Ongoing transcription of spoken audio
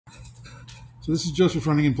So this is Joseph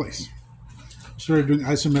running in place. Started doing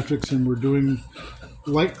isometrics, and we're doing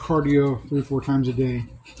light cardio 3 or 4 times a day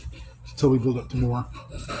until we build up to more.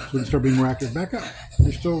 So we can start being more active. Back up.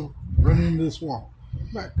 You're still running into this wall.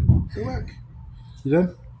 Back. Go back. You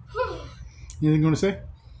done? Anything you want to say?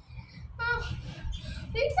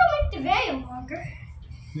 Things don't make the video longer.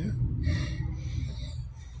 Yeah.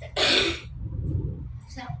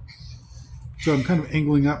 So I'm kind of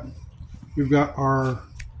angling up. We've got our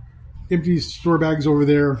empty store bags over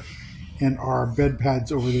there and our bed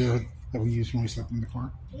pads over there that we used when we slept in the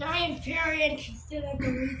car. And I am very interested in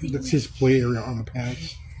the reason. That's his play area on the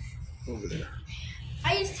pads over there.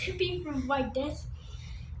 I used to be from like this.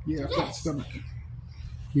 Yeah, flat stomach.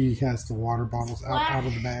 He has the water bottles out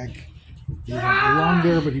of the bag. They don't belong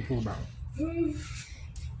there, but he pulled them out.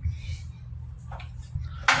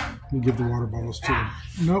 We give the water bottles to him.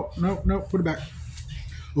 Nope, nope, nope. Put it back.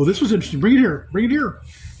 Oh, this was interesting. Bring it here. Bring it here.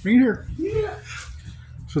 Bring it here.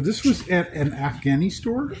 So this was at an Afghani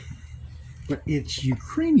store, but it's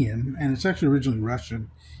Ukrainian, and it's actually originally Russian.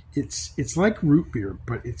 It's like root beer,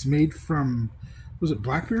 but it's made from, was it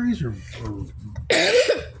blackberries or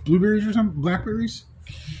blueberries or something? Blackberries?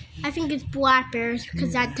 I think it's blackberries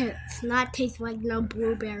because that does not taste like no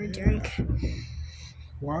blueberry drink.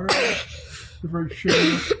 Water, different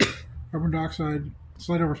sugar, carbon dioxide.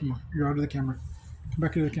 Slide over some more. You're out of the camera. Come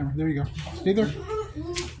back to the camera. There you go. Stay there.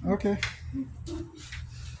 Okay.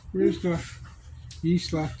 Where's the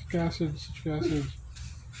yeast, lactic acid, citric acid?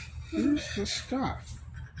 Here's the stuff.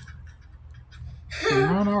 The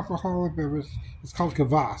non-alcoholic beverage. It's called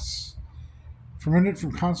kvass. Fermented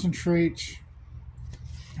from concentrate.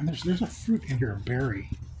 And there's a fruit in here, a berry.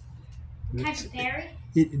 Type of berry?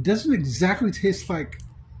 It doesn't exactly taste like,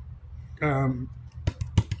 or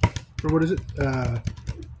what is it?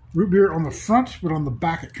 Root beer on the front, but on the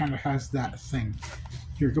back it kind of has that thing.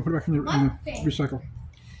 Here, go put it back in the recycle.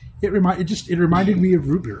 It reminded me of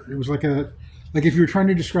root beer. It was like if you were trying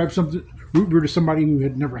to describe something root beer to somebody who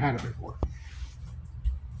had never had it before.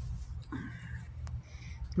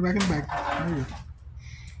 Put it back in the bag. There you go.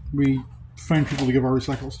 We find people to give our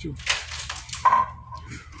recycles to.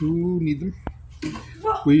 Who need them?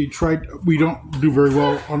 We don't do very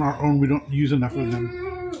well on our own. We don't use enough of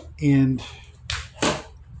them, and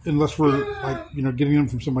unless we're getting them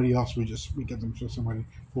from somebody else, we get them to somebody.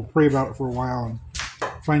 We'll pray about it for a while and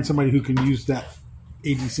find somebody who can use that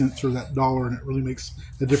 80 cents or that $1, and it really makes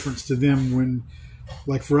a difference to them when,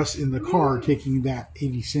 like for us in the car, taking that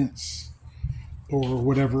 80 cents or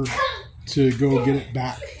whatever to go get it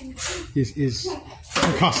back is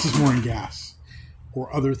costs us more in gas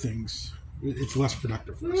or other things. It's less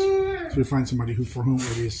productive for us. So we find somebody for whom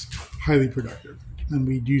it is highly productive, and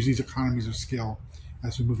we use these economies of scale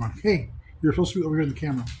as we move on. Hey, you're supposed to be over here in the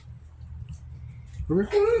camera. Over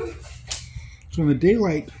here. So in the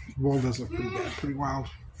daylight, the wall does look pretty bad, pretty wild.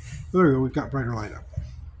 There we go. We've got brighter light up.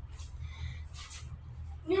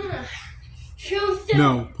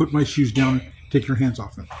 No, put my shoes down and take your hands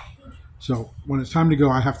off them. So when it's time to go,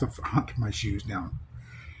 I have to hunt my shoes down.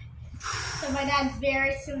 So my dad's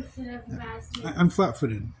very sensitive about it. I'm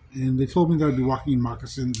flat-footed, and they told me that I'd be walking in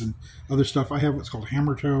moccasins and other stuff. I have what's called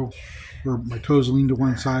hammer toe, where my toes lean to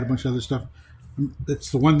one side, a bunch of other stuff. That's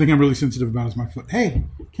the one thing I'm really sensitive about is my foot. Hey,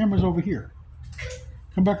 camera's over here.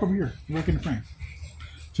 Come back over here. Come back in the frame.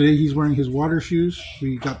 Today he's wearing his water shoes.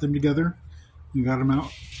 We got them together. We got them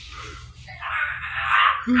out.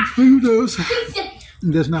 Who knows?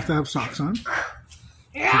 He doesn't have to have socks on.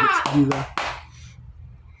 Let's do that.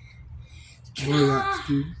 Relax,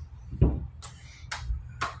 dude.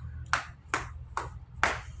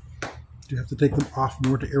 Do you have to take them off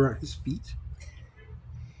more to air out his feet?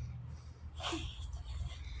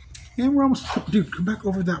 And we're almost... Dude, come back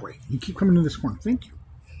over that way. You keep coming to this corner. Thank you.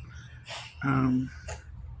 All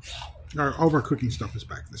of our cooking stuff is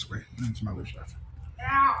back this way. And some other stuff.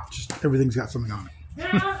 Just everything's got something on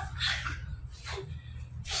it.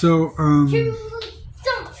 So, what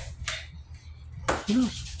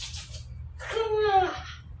else?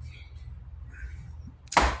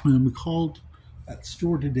 And we called that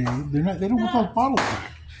store today. They don't want those bottles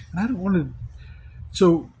back, and I don't want to.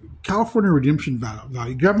 So California Redemption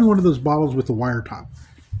Value. Grab me one of those bottles with the wire top.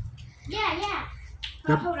 Yeah.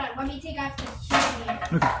 Oh, hold on. Let me take off the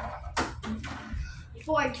shoe. Okay.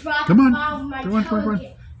 Before I drop Come on. my Come on.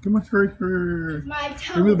 Come on. Hurry. My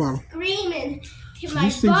Give me the bottle. Screaming to So my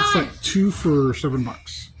these things, it's butt. like 2 for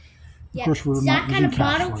 $7. Yeah, Of course, we're not that kind using of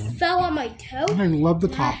cash bottle for them. fell on my toe. I love the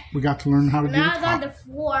top. We got to learn how to do the Now I was on top. the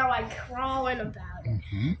floor, like crawling about it.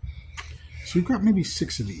 So we've got maybe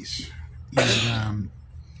 6 of these. And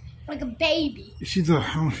Like a baby. you see I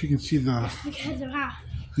don't know if you can see the Because of how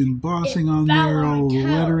the embossing on fell there, on all my the toe.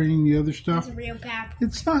 lettering, the other stuff. It's real bad.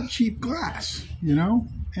 It's not cheap glass, you know,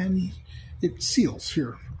 and it seals.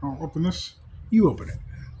 Here, I'll open this. You open it.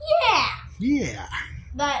 Yeah. Yeah.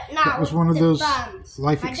 But not That was with one of the those thumbs.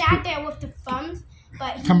 life My dad did with the thumbs,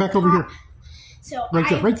 but he Come back over here. So Right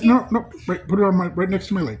there. Right. No. Right. Put it on right next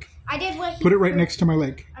to my leg. I did what he Put it right next to my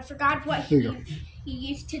leg. I forgot what There you go. he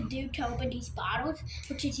used to do to open these bottles,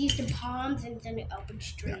 which is use the palms and then it opens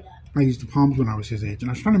straight up. I used the palms when I was his age, and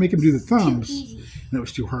I was trying to make him do the thumbs, Too easy. and it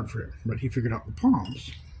was too hard for him. But he figured out the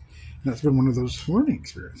palms. And that's been one of those learning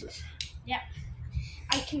experiences. Yep.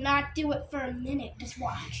 I cannot do it for a minute. Just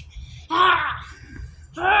watch. Ah!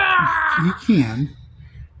 Ah! He can,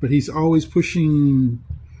 but he's always pushing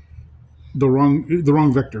the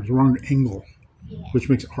wrong vector, the wrong angle, Yeah. which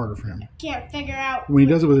makes it harder for him. Can't figure out. When he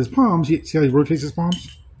does it with his palms, see how he rotates his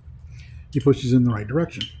palms? He pushes in the right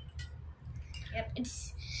direction. Yep.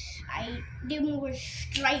 I do more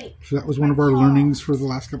straight. So that was one of our learnings for the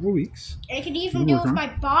last couple of weeks. I can even do it with my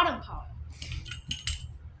bottom palm.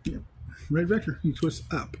 Yep. Right vector. He twists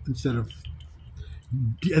up instead of...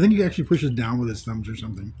 I think he actually pushes down with his thumbs or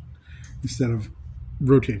something instead of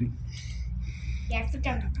rotating. Yeah, I think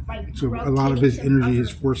I'm like So a lot of his energy, his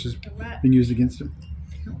force has been used against him.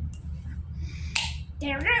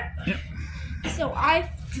 There. Yep. So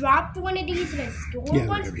I dropped one of these in a store Yeah,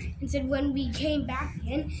 once, maybe. and said when we came back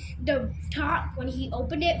in, the top, when he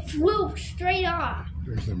opened it, flew straight off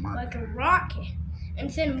There's the mark. like a rocket. And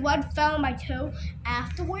then one fell on my toe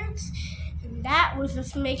afterwards, and that was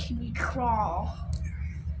just making me crawl.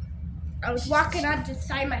 I was walking on the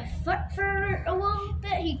side of my foot for a little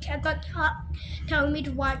bit. He kept on telling me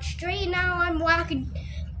to walk straight. Now I'm walking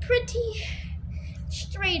pretty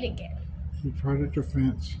straight again. The product of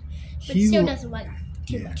fence. But still doesn't like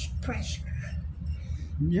too much pressure.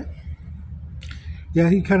 Yeah. Yeah,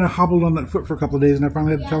 he kind of hobbled on that foot for a couple of days, and I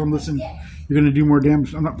finally had to tell him, listen, you're going to do more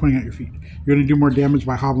damage. I'm not pointing at your feet. You're going to do more damage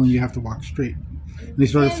by hobbling. You have to walk straight. And they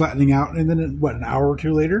started flattening out, and then, an hour or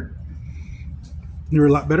two later, you were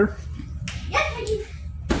a lot better.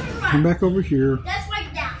 Come back over here. That's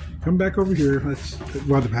like that. Come back over here. That's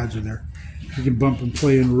why the pads are there. You can bump and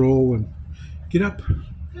play and roll and get up.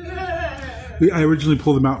 I originally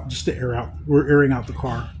pulled them out just to air out. We're airing out the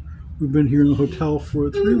car. We've been here in the hotel for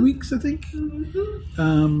 3 weeks, I think.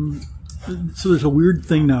 So there's a weird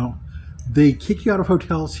thing now. They kick you out of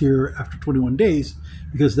hotels here after 21 days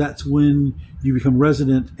because that's when you become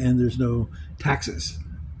resident and there's no taxes.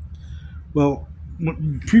 Well,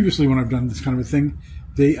 previously when I've done this kind of a thing,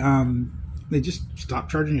 they just stop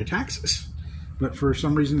charging you taxes. But for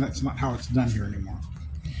some reason, that's not how it's done here anymore.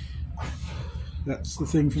 That's the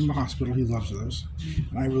thing from the hospital. He loves those.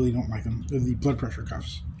 And I really don't like them. They're the blood pressure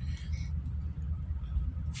cuffs.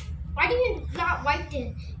 Why do you not wipe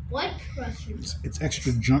the blood pressure? It's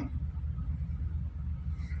extra junk.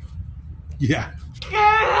 Yeah.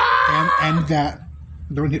 And that.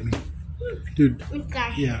 Don't hit me. Dude.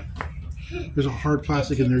 Okay. Yeah. There's a hard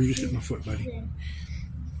plastic in there. You just hit my foot, buddy.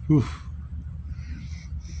 Oof.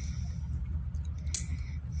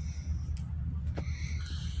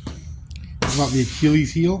 About the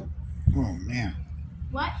Achilles heel? Oh, man.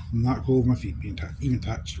 What? I'm not cool with my feet being even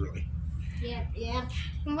touched, really. Yeah.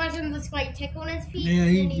 Wasn't this like tickle on his feet?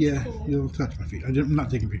 Yeah, Cool. he'll touch my feet. I'm not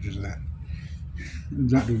taking pictures of that. I'm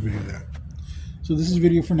not doing a video of that. So this is a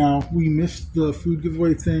video for now. We missed the food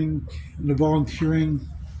giveaway thing and the volunteering.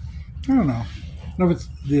 I don't know. I don't know if it's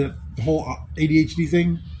the whole ADHD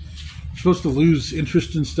thing. You're supposed to lose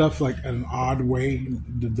interest in stuff like in an odd way,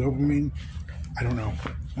 the dopamine. I don't know.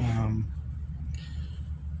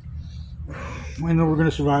 I know we're going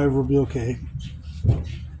to survive. We'll be okay.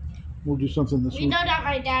 We'll do something this week. We know that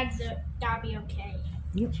my dad's that'll be okay.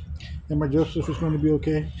 Yep. And my Joseph is going to be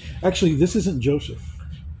okay. Actually, this isn't Joseph.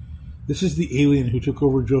 This is the alien who took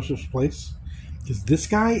over Joseph's place. Because this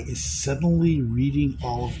guy is suddenly reading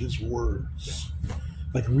all of his words.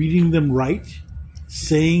 Like reading them right,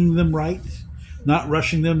 saying them right, not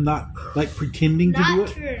rushing them, not like pretending to do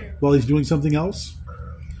it while he's doing something else.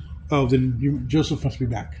 Oh, then Joseph must be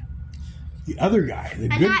back. The other guy, the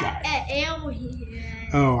good guy. Alien.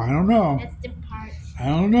 Oh, I don't know. That's the part. I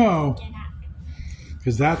don't know.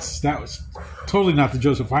 Because that was totally not the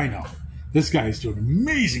Joseph I know. This guy is doing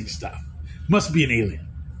amazing stuff. Must be an alien.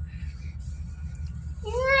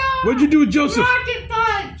 What'd you do with Joseph? Rocket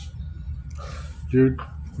punch! You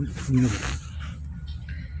know that.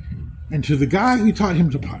 And to the guy who taught him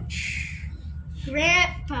to punch.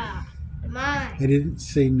 Grandpa. Mine. I didn't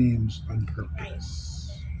say names on purpose.